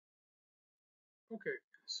Okay,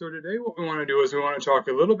 so today what we want to do is we want to talk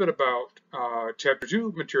a little bit about Chapter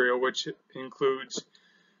 2 material, which includes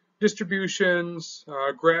distributions,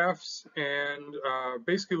 graphs, and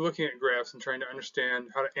basically looking at graphs and trying to understand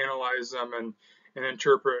how to analyze them and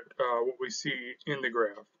interpret what we see in the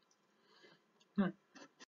graph. Hmm.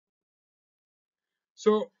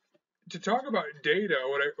 So to talk about data,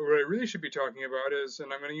 what I really should be talking about is,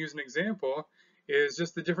 and I'm going to use an example, is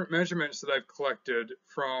just the different measurements that I've collected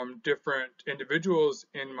from different individuals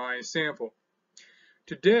in my sample.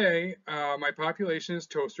 Today, my population is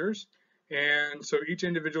toasters, and so each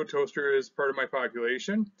individual toaster is part of my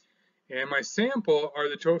population. And my sample are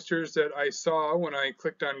the toasters that I saw when I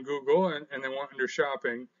clicked on Google and then went under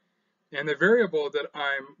shopping. And the variable that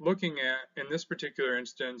I'm looking at in this particular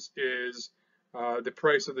instance is the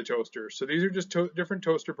price of the toaster. So these are just different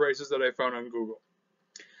toaster prices that I found on Google.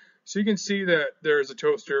 So you can see that there's a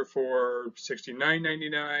toaster for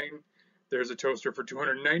 $69.99. There's a toaster for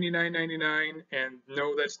 $299.99, and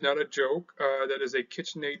no, that's not a joke. That is a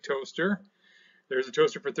KitchenAid toaster. There's a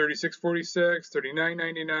toaster for $36.46,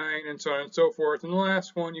 $39.99, and so on and so forth. And the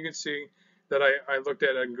last one you can see that I looked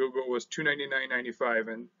at on Google was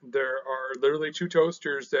 $299.95, and there are literally two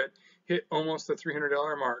toasters that hit almost the $300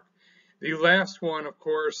 mark. The last one, of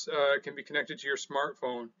course, can be connected to your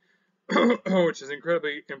smartphone, which is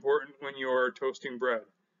incredibly important when you're toasting bread.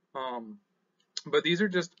 But these are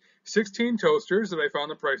just 16 toasters that I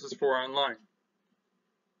found the prices for online.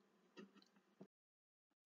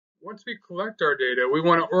 Once we collect our data, we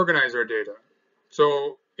want to organize our data.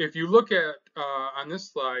 So if you look at, on this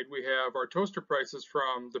slide, we have our toaster prices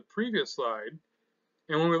from the previous slide.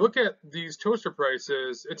 And when we look at these toaster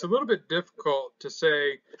prices, it's a little bit difficult to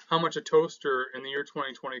say how much a toaster in the year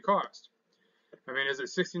 2020 cost. I mean, is it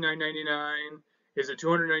 $69.99? Is it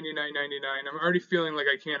 $299.99? I'm already feeling like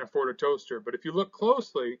I can't afford a toaster. But if you look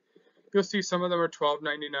closely, you'll see some of them are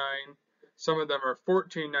 $12.99, some of them are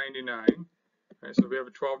 $14.99. Right, so we have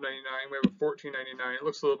a $12.99, we have a $14.99. It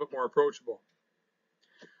looks a little bit more approachable.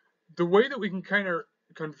 The way that we can kind of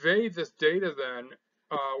convey this data then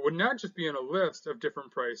would not just be in a list of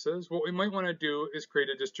different prices. What we might want to do is create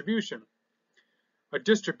a distribution. A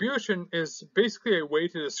distribution is basically a way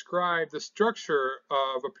to describe the structure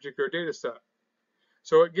of a particular data set.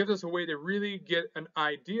 So it gives us a way to really get an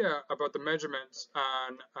idea about the measurements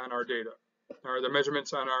on our data, or the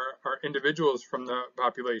measurements on our individuals from the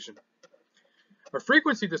population. A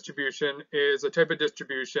frequency distribution is a type of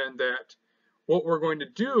distribution that what we're going to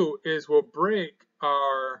do is we'll break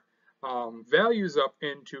our values up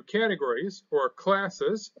into categories or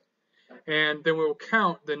classes, and then we'll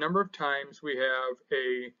count the number of times we have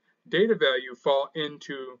a data value fall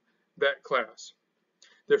into that class.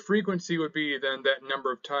 The frequency would be then that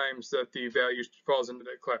number of times that the value falls into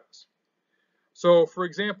that class. So for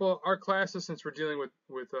example, our classes, since we're dealing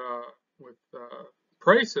with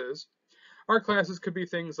prices, our classes could be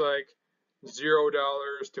things like $0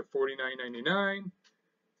 to $49.99,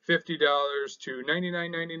 $50 to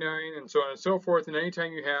 $99.99, and so on and so forth. And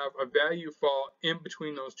anytime you have a value fall in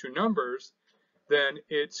between those two numbers, then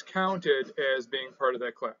it's counted as being part of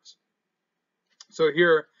that class. So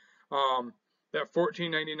here, that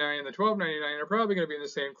 $14.99 and the $12.99 are probably going to be in the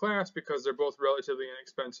same class because they're both relatively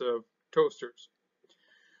inexpensive toasters.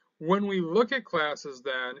 When we look at classes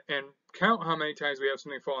then and count how many times we have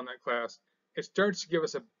something fall in that class, it starts to give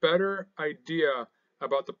us a better idea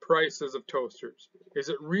about the prices of toasters. Is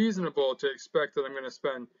it reasonable to expect that I'm going to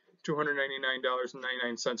spend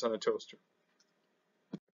 $299.99 on a toaster?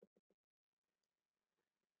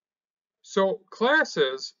 So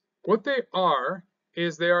classes, what they are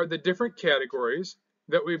is they are the different categories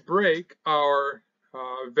that we break our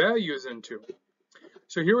values into.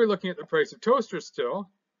 So here we're looking at the price of toasters still.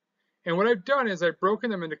 And what I've done is I've broken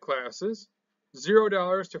them into classes,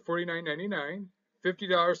 $0 to $49.99,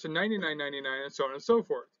 $50 to $99.99, and so on and so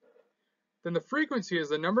forth. Then the frequency is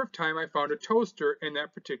the number of times I found a toaster in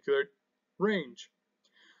that particular range.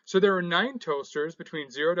 So there were 9 toasters between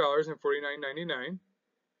 $0 and $49.99.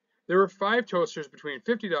 There were 5 toasters between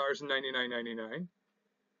 $50 and $99.99.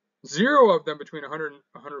 0 of them between $100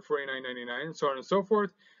 and $149.99, and so on and so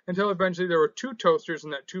forth, until eventually there were 2 toasters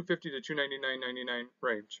in that $250 to $299.99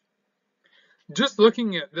 range. Just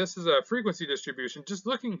looking at this as a frequency distribution, just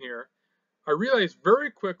looking here, I realized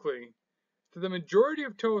very quickly that the majority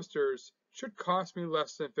of toasters should cost me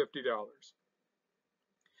less than $50.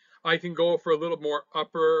 I can go for a little more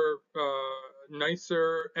upper,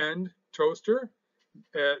 nicer end toaster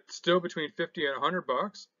at still between 50 and 100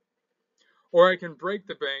 bucks. Or I can break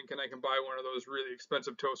the bank and I can buy one of those really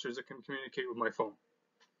expensive toasters that can communicate with my phone.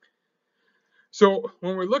 So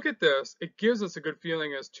when we look at this, it gives us a good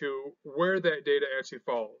feeling as to where that data actually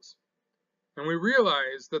falls. And we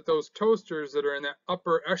realize that those toasters that are in that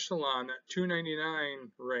upper echelon, that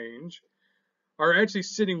 299 range, are actually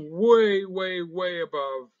sitting way, way, way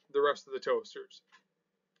above the rest of the toasters.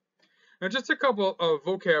 Now, just a couple of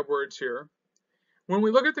vocab words here. When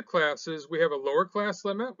we look at the classes, we have a lower class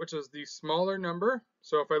limit, which is the smaller number.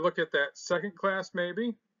 So if I look at that second class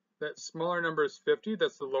maybe, that smaller number is 50.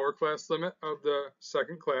 That's the lower class limit of the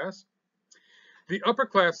second class. The upper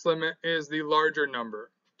class limit is the larger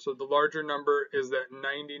number. So the larger number is that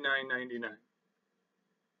 99.99.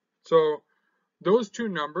 So those two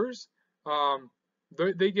numbers,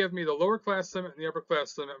 they give me the lower class limit and the upper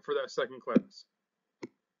class limit for that second class.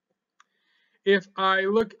 If I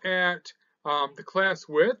look at the class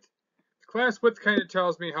width kind of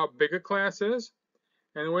tells me how big a class is.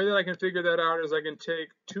 And the way that I can figure that out is I can take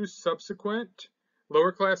two subsequent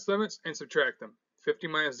lower class limits and subtract them. 50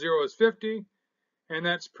 minus 0 is 50, and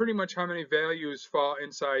that's pretty much how many values fall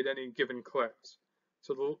inside any given class.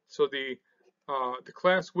 So the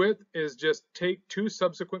class width is just take two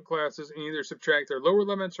subsequent classes and either subtract their lower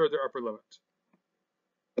limits or their upper limits.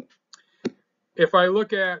 If I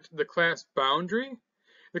look at the class boundary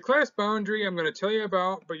I'm going to tell you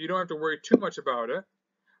about, but you don't have to worry too much about it.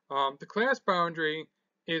 The class boundary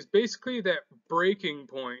is basically that breaking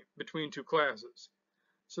point between two classes.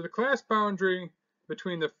 So the class boundary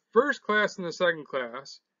between the first class and the second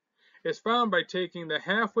class is found by taking the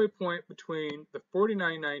halfway point between the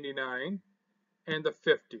 49.99 and the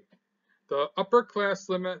 50. The upper class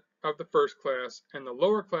limit of the first class and the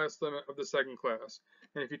lower class limit of the second class.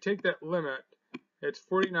 And if you take that limit, it's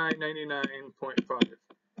 49.99.5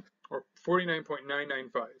 or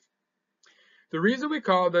 49.995. The reason we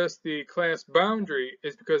call this the class boundary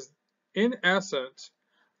is because, in essence,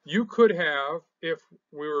 you could have, if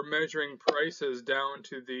we were measuring prices down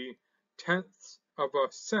to the tenths of a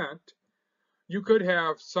cent, you could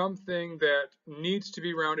have something that needs to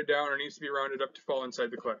be rounded down or needs to be rounded up to fall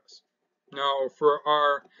inside the class. Now, for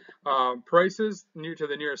our prices near to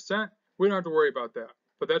the nearest cent, we don't have to worry about that.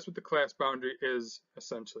 But that's what the class boundary is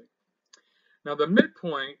essentially. Now, the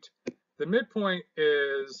midpoint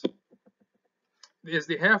is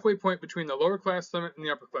the halfway point between the lower class limit and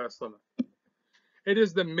the upper class limit. It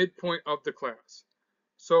is the midpoint of the class.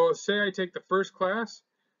 So say I take the first class.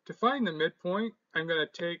 To find the midpoint, I'm going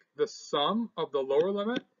to take the sum of the lower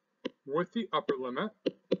limit with the upper limit.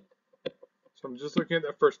 So I'm just looking at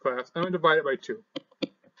that first class. I'm going to divide it by 2.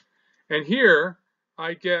 And here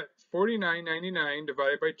I get 49.99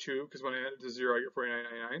 divided by 2, because when I add it to 0, I get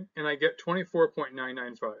 49.99, and I get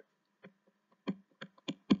 24.995.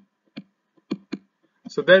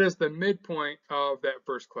 So that is the midpoint of that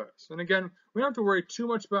first class. And again, we don't have to worry too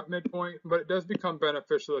much about midpoint, but it does become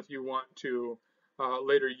beneficial if you want to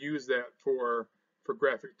later use that for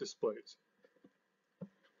graphic displays.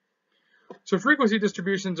 So frequency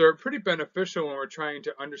distributions are pretty beneficial when we're trying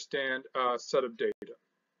to understand a set of data.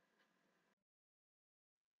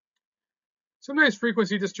 Sometimes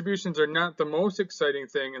frequency distributions are not the most exciting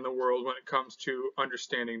thing in the world when it comes to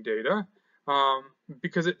understanding data,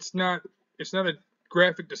 because it's not a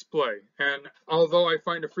graphic display. And although I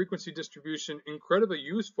find a frequency distribution incredibly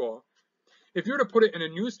useful, if you were to put it in a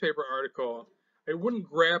newspaper article, it wouldn't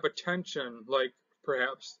grab attention like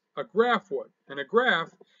perhaps a graph would. And a graph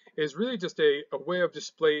is really just a way of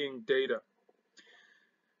displaying data.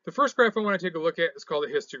 The first graph I want to take a look at is called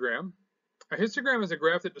a histogram. A histogram is a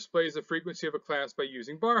graph that displays the frequency of a class by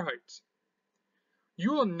using bar heights.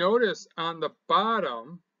 You will notice on the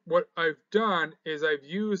bottom, what I've done is I've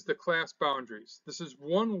used the class boundaries. This is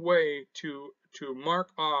one way to mark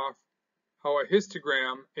off how a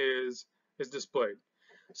histogram is displayed.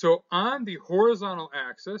 So on the horizontal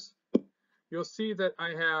axis, you'll see that I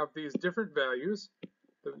have these different values,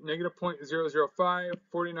 the negative 0.005,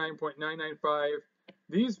 49.995.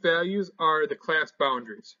 These values are the class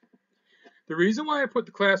boundaries. The reason why I put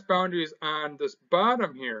the class boundaries on this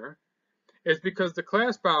bottom here is because the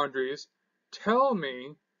class boundaries tell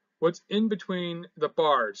me what's in between the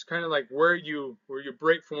bars, kind of like where you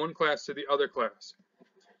break from one class to the other class.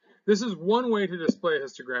 This is one way to display a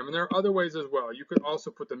histogram, and there are other ways as well. You could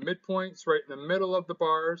also put the midpoints right in the middle of the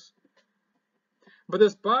bars. But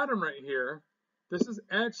this bottom right here, this is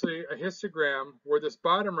actually a histogram where this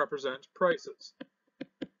bottom represents prices.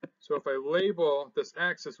 So if I label this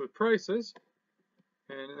axis with prices,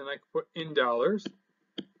 and then I can put in dollars,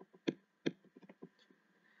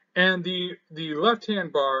 and the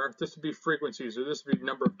left-hand bar, this would be frequencies, or this would be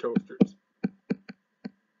number of toasters.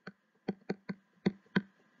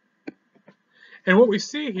 And what we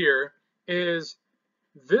see here is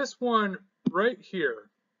this one right here,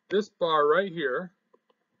 this bar right here,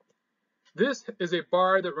 this is a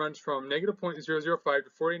bar that runs from negative 0.005 to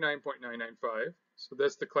 49.995. So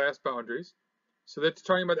that's the class boundaries. So that's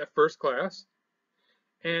talking about that first class.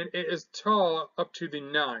 And it is tall up to the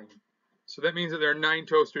 9. So that means that there are 9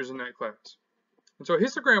 toasters in that class. And so a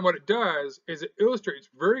histogram, what it does is it illustrates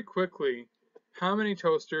very quickly how many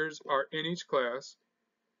toasters are in each class.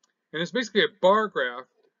 And it's basically a bar graph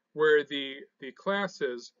where the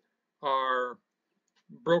classes are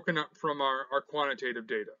broken up from our quantitative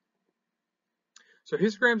data. So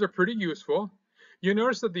histograms are pretty useful. You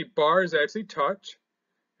notice that the bars actually touch.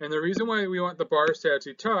 And the reason why we want the bars to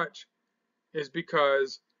actually touch is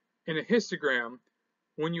because in a histogram,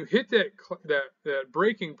 when you hit that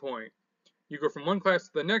breaking point, you go from one class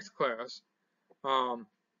to the next class,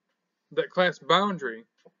 that class boundary,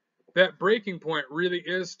 that breaking point really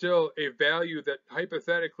is still a value that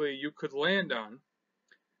hypothetically you could land on.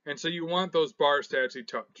 And so you want those bars to actually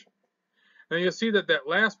touch. Now you'll see that that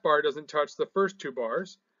last bar doesn't touch the first 2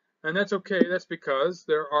 bars. And that's okay. That's because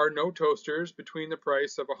there are no toasters between the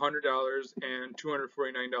price of $100 and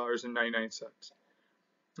 $249.99.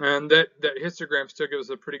 And that histogram still gives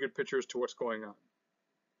us a pretty good picture as to what's going on.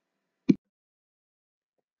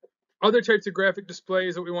 Other types of graphic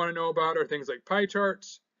displays that we want to know about are things like pie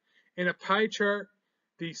charts. In a pie chart,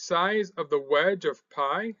 the size of the wedge of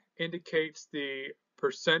pie indicates the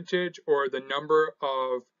percentage or the number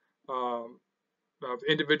of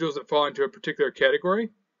individuals that fall into a particular category.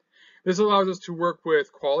 This allows us to work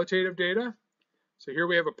with qualitative data. So here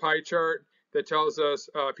we have a pie chart that tells us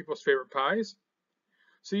people's favorite pies.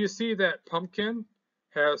 So you see that pumpkin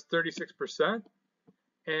has 36%.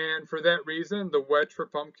 And for that reason, the wedge for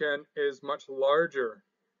pumpkin is much larger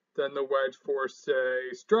than the wedge for,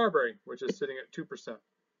 say, strawberry, which is sitting at 2%.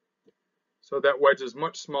 So that wedge is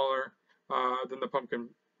much smaller than the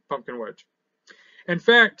pumpkin wedge. In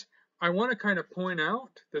fact, I want to kind of point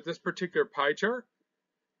out that this particular pie chart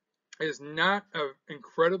is not an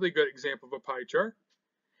incredibly good example of a pie chart.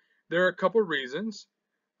 There are a couple reasons.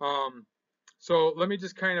 So let me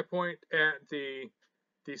just kind of point at the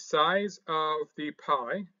size of the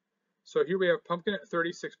pie. So here we have pumpkin at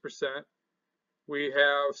 36%. We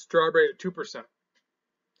have strawberry at 2%.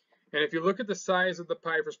 And if you look at the size of the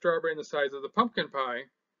pie for strawberry and the size of the pumpkin pie,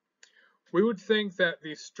 we would think that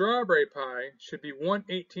the strawberry pie should be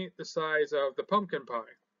 1/18 the size of the pumpkin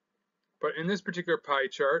pie. But in this particular pie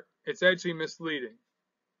chart, it's actually misleading.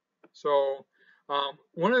 So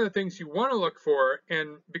one of the things you want to look for,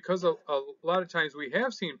 and because a lot of times we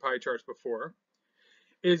have seen pie charts before,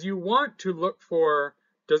 is you want to look for,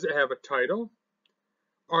 does it have a title?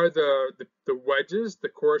 Are the wedges the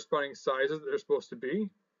corresponding sizes that they're supposed to be?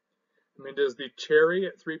 I mean, does the cherry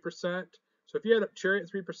at 3%? So if you had a cherry at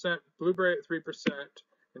 3%, blueberry at 3%,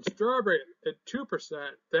 and strawberry at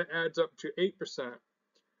 2%, that adds up to 8%,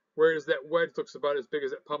 whereas that wedge looks about as big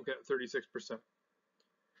as that pumpkin at 36%.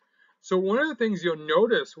 So one of the things you'll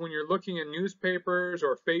notice when you're looking in newspapers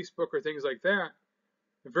or Facebook or things like that,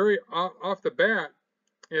 very off the bat,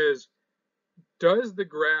 is does the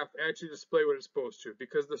graph actually display what it's supposed to?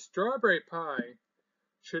 Because the strawberry pie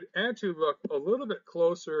should actually look a little bit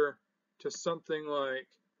closer to something like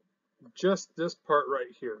just this part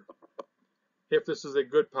right here, if this is a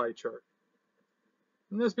good pie chart.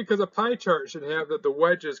 And that's because a pie chart should have that the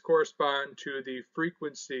wedges correspond to the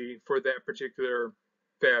frequency for that particular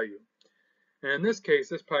value. And in this case,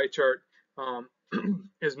 this pie chart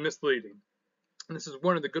is misleading. And this is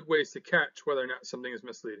one of the good ways to catch whether or not something is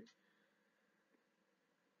misleading.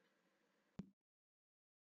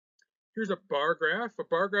 Here's a bar graph. A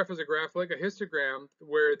bar graph is a graph like a histogram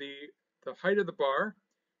where the height of the bar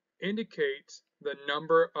indicates the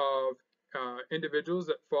number of individuals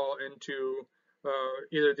that fall into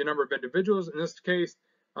either the number of individuals, in this case,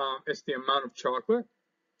 it's the amount of chocolate.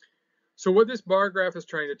 So what this bar graph is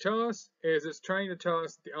trying to tell us is it's trying to tell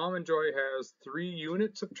us the Almond Joy has 3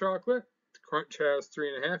 units of chocolate, the Crunch has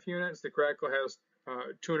 3.5 units, the Crackle has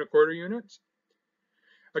 2.25 units.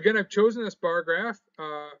 Again, I've chosen this bar graph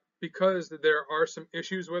because there are some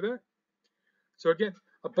issues with it. So again,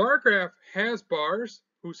 a bar graph has bars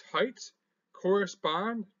whose heights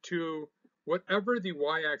correspond to whatever the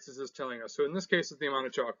y-axis is telling us. So in this case, it's the amount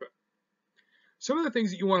of chocolate. Some of the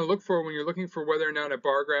things that you want to look for when you're looking for whether or not a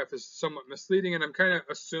bar graph is somewhat misleading, and I'm kind of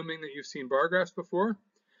assuming that you've seen bar graphs before,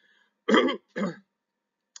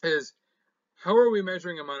 is how are we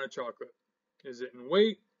measuring amount of chocolate? Is it in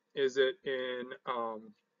weight? Is it in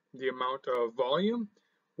the amount of volume?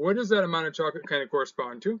 What does that amount of chocolate kind of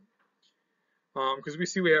correspond to? Because we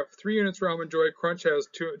see we have 3 units for Almond Joy, Crunch has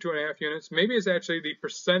 2.5 units. Maybe it's actually the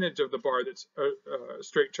percentage of the bar that's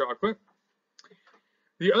straight chocolate.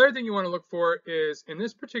 The other thing you want to look for is, in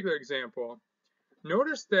this particular example,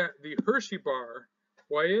 notice that the Hershey bar,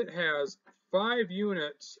 while it has 5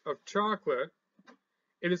 units of chocolate,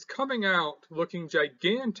 it is coming out looking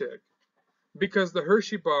gigantic because the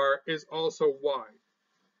Hershey bar is also wide.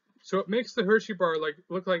 So it makes the Hershey bar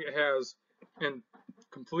look like it has, and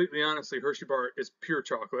completely honestly, Hershey bar is pure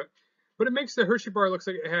chocolate, but it makes the Hershey bar look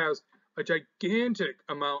like it has a gigantic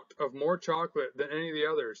amount of more chocolate than any of the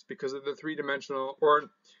others because of the 3-dimensional, or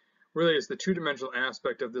really it's the 2-dimensional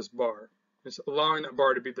aspect of this bar. It's allowing that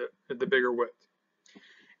bar to be the bigger width.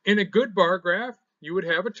 In a good bar graph, you would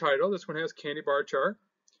have a title. This one has candy bar chart.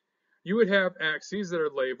 You would have axes that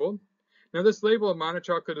are labeled. Now this label of amount of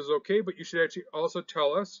chocolate is okay, but you should actually also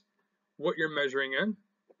tell us what you're measuring in.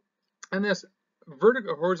 And this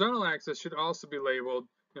vertical horizontal axis should also be labeled,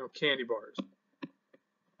 candy bars.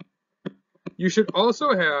 You should also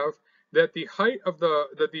have that the height of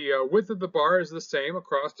the width of the bar is the same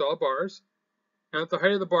across all bars, and that the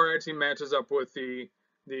height of the bar actually matches up with the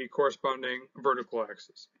corresponding vertical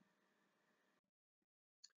axis.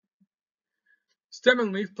 Stem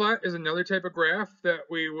and leaf plot is another type of graph that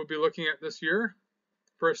we will be looking at this year.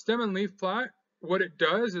 For a stem and leaf plot, what it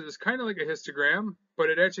does is it's kind of like a histogram,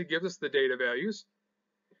 but it actually gives us the data values.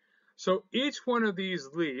 So each one of these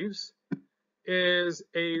leaves is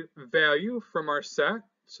a value from our set.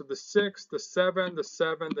 So the 6, the 7, the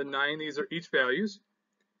 7, the 9, these are each values.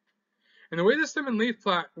 And the way the stem and leaf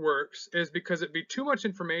plot works is, because it'd be too much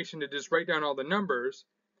information to just write down all the numbers,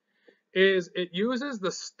 is it uses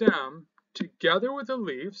the stem together with the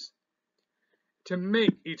leaves to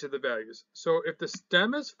make each of the values. So if the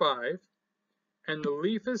stem is 5 and the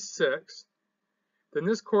leaf is 6, then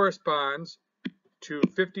this corresponds to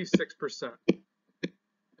 56%.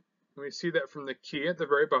 And we see that from the key at the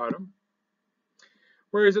very bottom.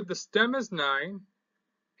 Whereas if the stem is 9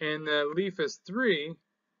 and the leaf is 3,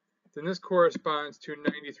 then this corresponds to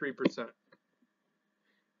 93%.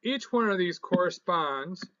 Each one of these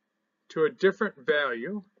corresponds to a different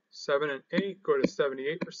value. 7 and 8 go to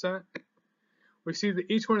 78%. We see that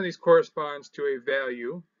each one of these corresponds to a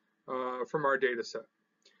value from our data set.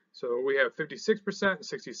 So we have 56%,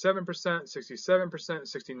 67%, 67%,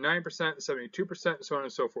 69%, 72%, and so on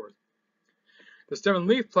and so forth. The stem and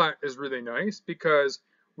leaf plot is really nice because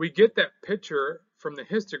we get that picture from the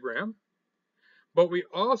histogram, but we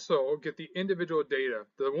also get the individual data.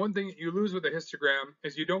 The one thing that you lose with a histogram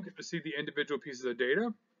is you don't get to see the individual pieces of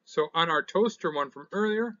data. So on our toaster one from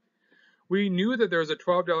earlier, we knew that there was a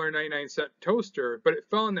 $12.99 toaster, but it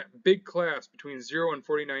fell in that big class between 0 and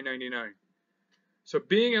 $49.99. So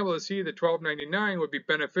being able to see the $12.99 would be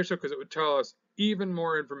beneficial because it would tell us even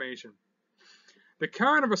more information. The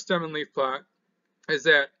con of a stem and leaf plot is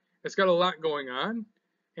that it's got a lot going on,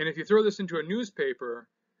 and if you throw this into a newspaper,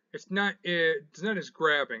 it's not as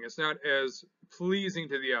grabbing, it's not as pleasing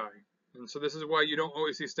to the eye. And so this is why you don't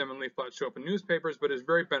always see stem and leaf plots show up in newspapers, but it's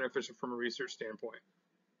very beneficial from a research standpoint.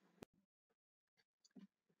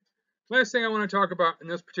 Last thing I want to talk about in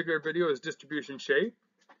this particular video is distribution shape.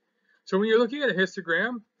 So when you're looking at a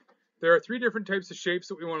histogram, there are 3 different types of shapes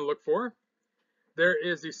that we want to look for. There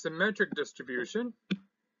is the symmetric distribution,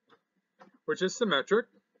 which is symmetric.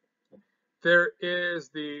 There is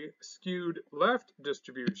the skewed left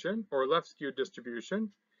distribution, or left skewed distribution,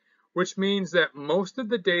 which means that most of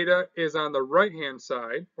the data is on the right-hand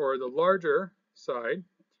side, or the larger side,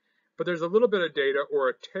 but there's a little bit of data, or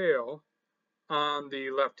a tail, on the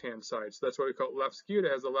left-hand side. So that's what we call left skewed.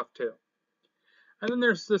 It has a left tail. And then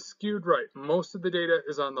there's the skewed right. Most of the data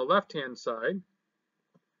is on the left-hand side,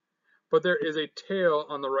 but there is a tail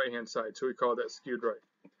on the right-hand side, so we call that skewed right.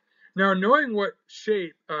 Now, knowing what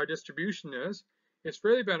shape distribution is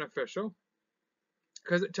fairly beneficial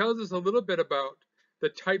because it tells us a little bit about the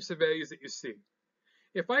types of values that you see.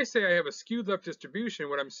 If I say I have a skewed left distribution,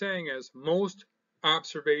 what I'm saying is most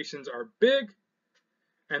observations are big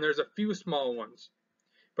and there's a few small ones.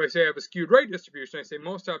 If I say I have a skewed right distribution, I say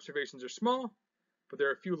most observations are small, but there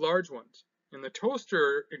are a few large ones. In the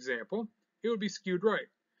toaster example, it would be skewed right.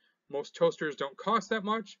 Most toasters don't cost that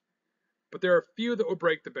much, but there are a few that will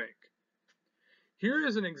break the bank. Here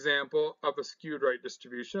is an example of a skewed right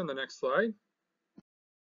distribution on the next slide.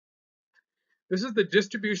 This is the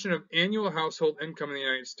distribution of annual household income in the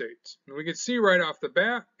United States. And we can see right off the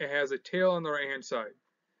bat, it has a tail on the right-hand side.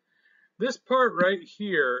 This part right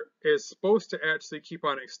here is supposed to actually keep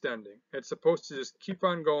on extending. It's supposed to just keep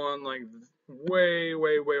on going like way,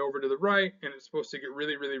 way, way over to the right, and it's supposed to get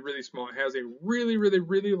really, really, really small. It has a really, really,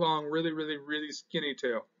 really long, really, really, really skinny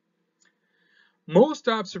tail. Most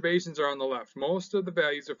observations are on the left. Most of the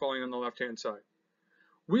values are falling on the left-hand side.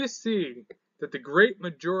 We see that the great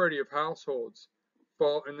majority of households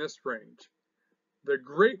fall in this range. The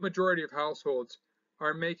great majority of households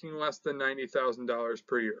are making less than $90,000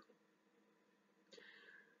 per year.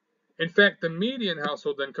 In fact, the median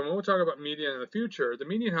household income, and we'll talk about median in the future, the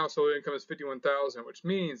median household income is $51,000, which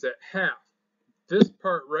means that half, this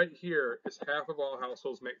part right here, is half of all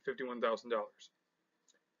households make $51,000.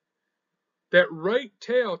 That right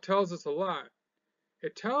tail tells us a lot.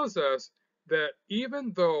 It tells us that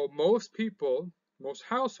even though most people, most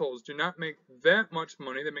households do not make that much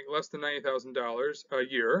money, they make less than $90,000 a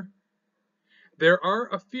year, there are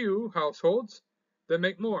a few households that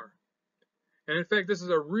make more. And in fact, this is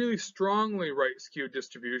a really strongly right-skewed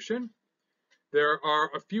distribution. There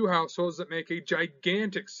are a few households that make a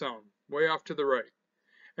gigantic sum, way off to the right.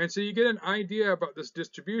 And so you get an idea about this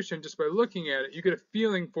distribution just by looking at it. You get a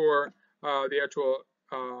feeling for the actual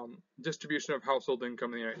distribution of household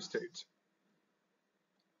income in the United States.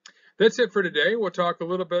 That's it for today. We'll talk a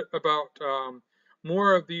little bit about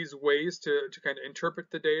more of these ways to kind of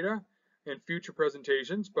interpret the data in future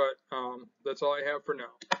presentations, but that's all I have for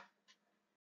now.